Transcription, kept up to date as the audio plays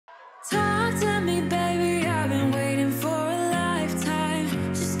Talk to me, baby, I've been waiting for a lifetime.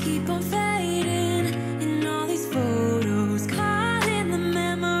 Just keep on fading in all these photos, caught in the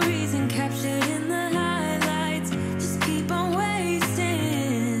memories and captured in the highlights. Just keep on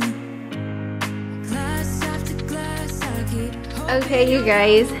wasting. Glass after glass, I keep hoping. Okay, you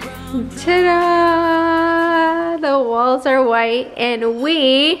guys, ta-da! The walls are white and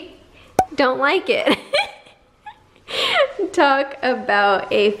we don't like it. Talk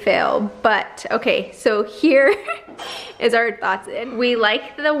about a fail. But okay, so here is our thoughts. We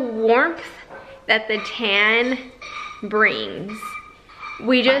like the warmth that the tan brings.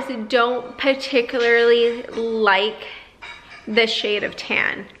 We just don't particularly like the shade of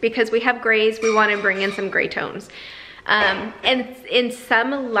tan because we have grays. We want to bring in some gray tones. And in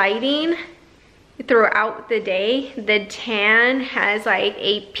some lighting throughout the day, the tan has like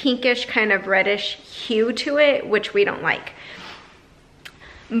a pinkish kind of reddish hue to it, which we don't like.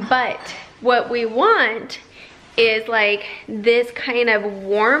 But what we want is like this kind of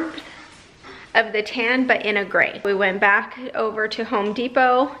warmth of the tan, but in a gray. We went back over to Home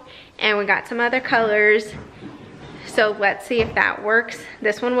Depot and we got some other colors. So let's see if that works.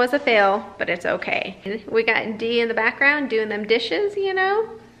 This one was a fail, but it's okay. We got D in the background doing them dishes, you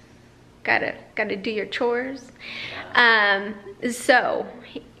know? Gotta do your chores. So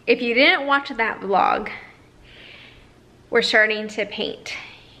if you didn't watch that vlog, we're starting to paint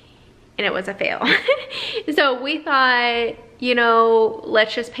and it was a fail. So we thought, you know,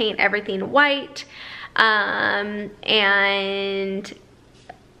 let's just paint everything white, and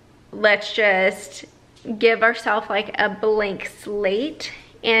let's just give ourselves like a blank slate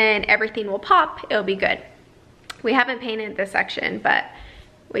and everything will pop, it'll be good. We haven't painted this section, but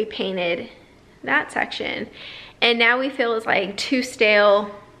we painted that section and now we feel it's like too stale,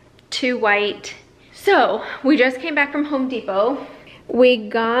 too white. So we just came back from Home Depot. We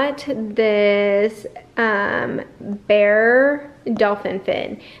got this bear dolphin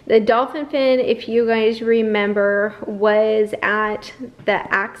fin. The dolphin fin, if you guys remember, was at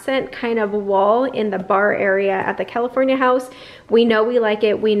the accent kind of wall in the bar area at the California house. We know we like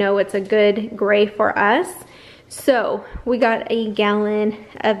it. We know it's a good gray for us. So we got a gallon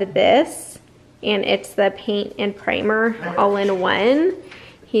of this and it's the paint and primer all in one.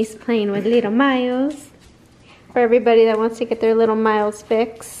 He's playing with little Miles. For everybody that wants to get their little Miles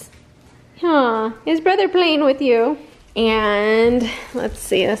fix. Aw, his brother playing with you. And let's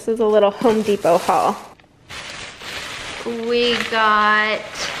see, this is a little Home Depot haul. We got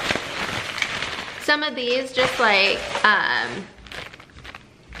some of these just like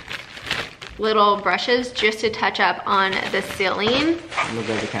little brushes just to touch up on the ceiling. Move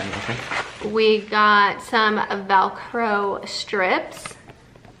the camera, okay? We got some Velcro strips.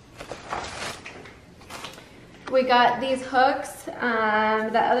 We got these hooks. The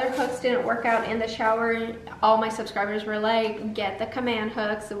other hooks didn't work out in the shower. All my subscribers were like, get the command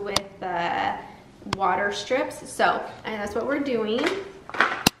hooks with the water strips. So that's what we're doing.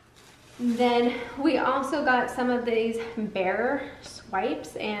 Then we also got some of these bear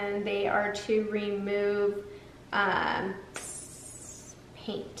swipes and they are to remove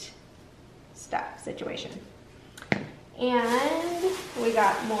paint stuff situation. And we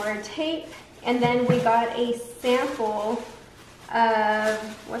got more tape. And then we got a sample of,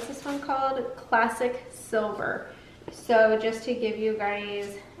 what's this one called? Classic Silver. So just to give you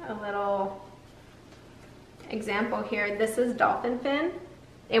guys a little example here, this is dolphin fin,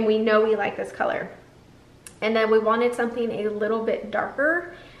 and we know we like this color. And then we wanted something a little bit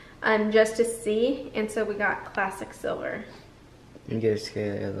darker, just to see, and so we got Classic Silver. You get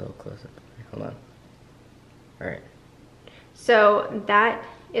a little closer. Hold on. All right. So that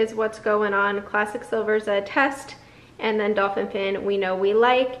is what's going on. Classic Silver's a test, and then dolphin fin we know we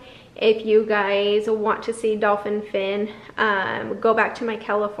like. If you guys want to see dolphin fin, go back to my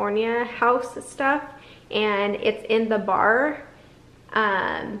California house stuff, and it's in the bar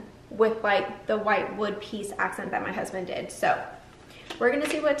with like the white wood piece accent that my husband did. So we're gonna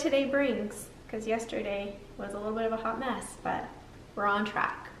see what today brings, because yesterday was a little bit of a hot mess, but we're on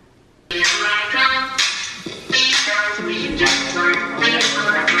track.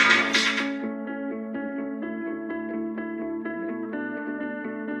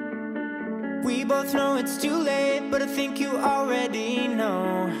 We both know it's too late, but I think you already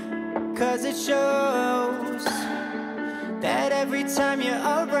know. 'Cause it shows that every time you're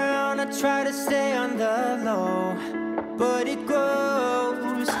around, I try to stay on the low, but it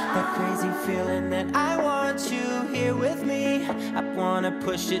grows. That crazy feeling that I want you here with me. I wanna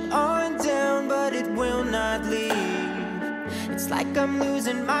push it on down, but it will not leave. It's like I'm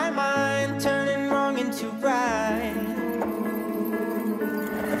losing my mind, turning wrong into right.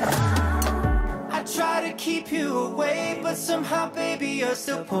 keep you away, but somehow, baby, you're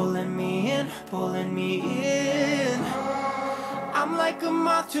still pulling me in, pulling me in. I'm like a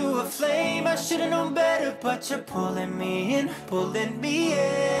moth to a flame, I should've known better, but you're pulling me in, pulling me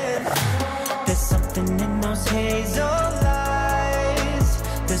in. There's something in those hazel eyes,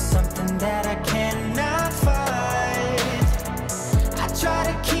 there's something that I cannot fight. I try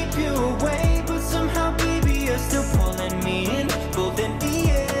to keep you away, but somehow, baby, you're still pulling me in, pulling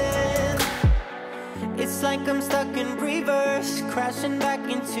me in. It's like I'm stuck in reverse, crashing back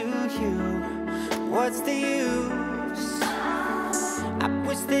into you. What's the use? I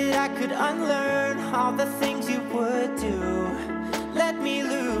wish that I could unlearn all the things you would do. Let me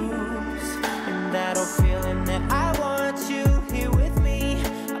loose, and that old feeling that I want you here with me.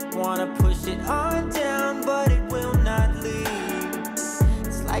 I wanna push it on down, but it will not leave.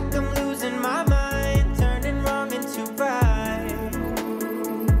 It's like I'm losing my mind, turning wrong into right.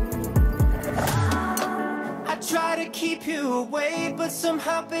 I try to keep you away, but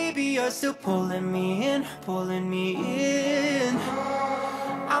somehow, baby, you're still pulling me in, pulling me in.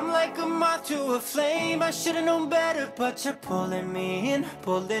 I'm like a moth to a flame, I should've known better, but you're pulling me in,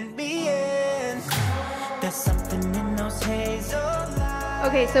 pulling me in. There's something in those hazel eyes.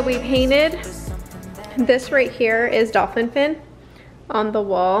 Okay, so we painted this right here is dolphin fin on the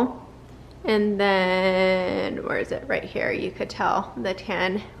wall. And then, where is it? Right here, you could tell the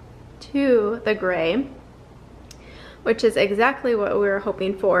tan to the gray, which is exactly what we were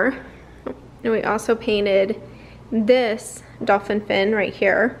hoping for. And we also painted this dolphin fin right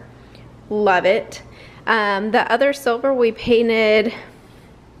here. Love it. The other silver we painted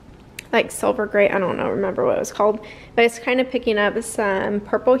like silver gray. I don't know, remember what it was called, but it's kind of picking up some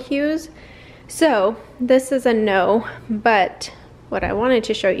purple hues. So this is a no, but what I wanted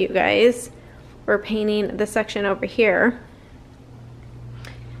to show you guys, we're painting the section over here.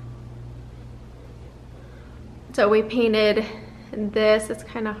 So we painted this, it's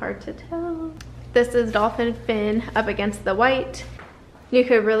kind of hard to tell. This is dolphin fin up against the white. You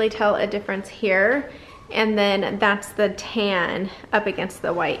could really tell a difference here. And then that's the tan up against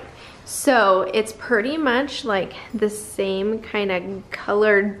the white. So it's pretty much like the same kind of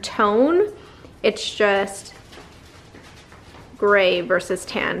colored tone. It's just gray versus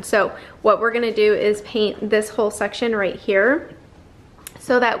tan. So what we're gonna do is paint this whole section right here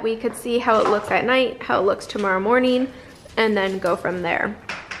so that we could see how it looks at night, how it looks tomorrow morning, and then go from there.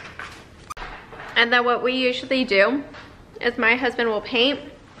 And then what we usually do is my husband will paint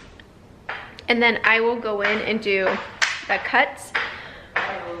and then I will go in and do the cuts.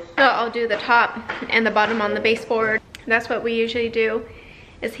 So I'll do the top and the bottom on the baseboard. That's what we usually do,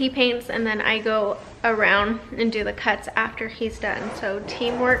 is he paints and then I go around and do the cuts after he's done. So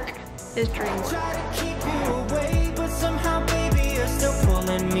teamwork is dreamwork. Try to keep you away, but somehow, baby, you're still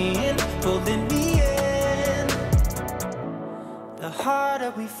pulling me in, pulling me in. The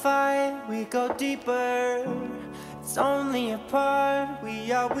harder we fight, we go deeper. It's only a part,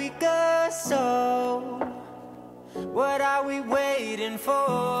 we are weaker, so what are we waiting for?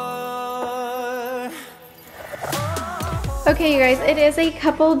 Okay, you guys, it is a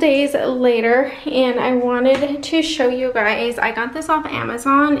couple days later and I wanted to show you guys, I got this off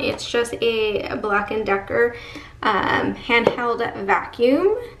Amazon. It's just a Black & Decker handheld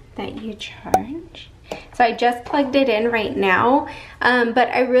vacuum that you charge. So I just plugged it in right now, but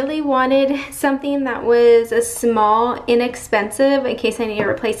I really wanted something that was a small, inexpensive in case I need to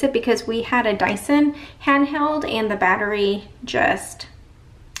replace it, because we had a Dyson handheld and the battery just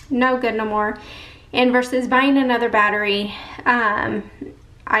no good no more. And versus buying another battery,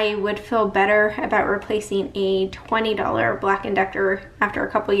 I would feel better about replacing a $20 Black & Decker after a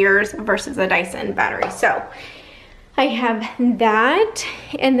couple years versus a Dyson battery. So I have that,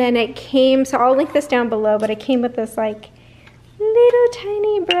 and then it came, so I'll link this down below, but it came with this like little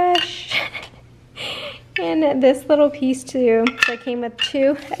tiny brush and this little piece too. So it came with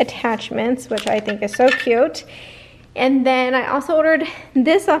 2 attachments, which I think is so cute. And then I also ordered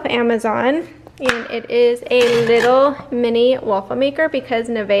this off Amazon, and it is a little mini waffle maker because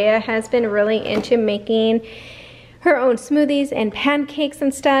Nevaeh has been really into making her own smoothies and pancakes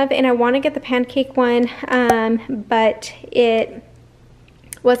and stuff, and I want to get the pancake one, but it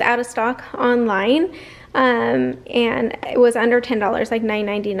was out of stock online, and it was under $10, like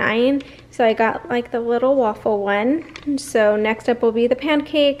 $9.99. So I got like the little waffle one. So next up will be the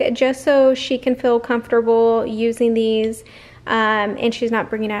pancake, just so she can feel comfortable using these, and she's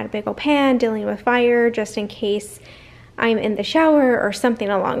not bringing out a big old pan, dealing with fire, just in case I'm in the shower or something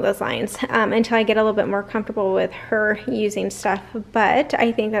along those lines, until I get a little bit more comfortable with her using stuff. But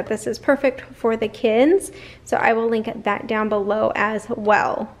I think that this is perfect for the kids, so I will link that down below as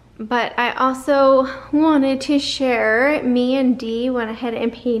well. But I also wanted to share, me and Dee went ahead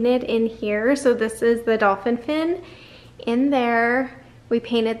and painted in here. So this is the dolphin fin in there. We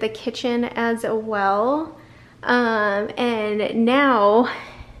painted the kitchen as well. And now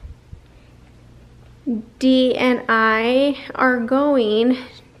Dee and I are going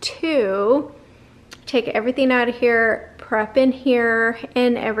to take everything out of here, prep in here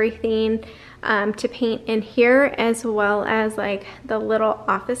and everything, to paint in here, as well as like the little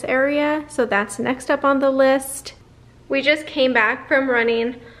office area. So that's next up on the list. We just came back from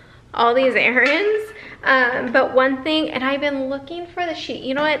running all these errands, but one thing, and I've been looking for the sheet.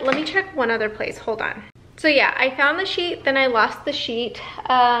 You know what, let me check one other place, hold on. So yeah, I found the sheet, then I lost the sheet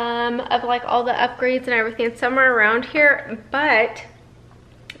of like all the upgrades and everything somewhere around here, but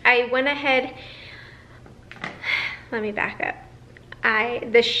I went ahead, let me back up.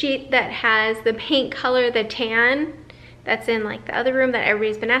 The sheet that has the paint color, the tan, that's in like the other room that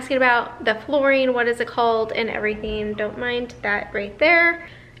everybody's been asking about, the flooring, what is it called, and everything, don't mind that right there.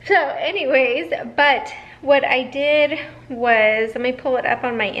 So anyways, but what I did was, let me pull it up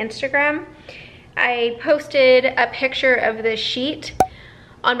on my Instagram. I posted a picture of the sheet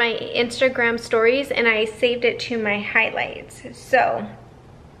on my Instagram stories and I saved it to my highlights. So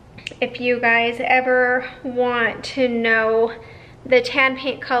if you guys ever want to know the tan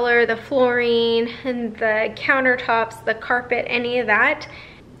paint color, the flooring, and the countertops, the carpet, any of that,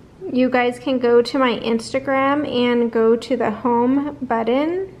 you guys can go to my Instagram and go to the home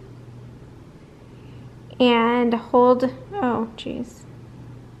button and hold, oh geez,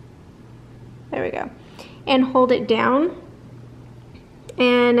 there we go, and hold it down.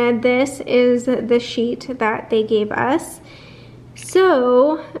 And this is the sheet that they gave us.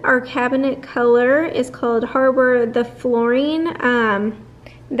 So our cabinet color is called Harbor. The flooring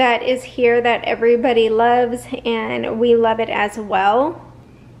that is here that everybody loves and we love it as well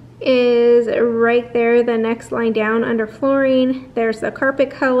is right there, the next line down under flooring. There's the carpet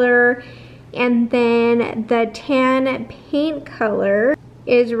color, and then the tan paint color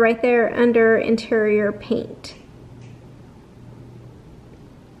is right there under interior paint.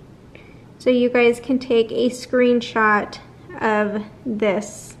 So you guys can take a screenshot of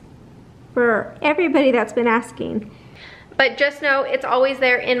this for everybody that's been asking. But just know it's always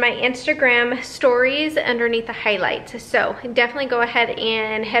there in my Instagram stories underneath the highlights. So definitely go ahead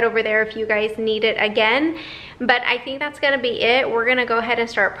and head over there if you guys need it again. But I think that's gonna be it. We're gonna go ahead and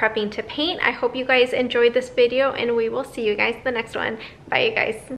start prepping to paint. I hope you guys enjoyed this video and we will see you guys in the next one. Bye you guys.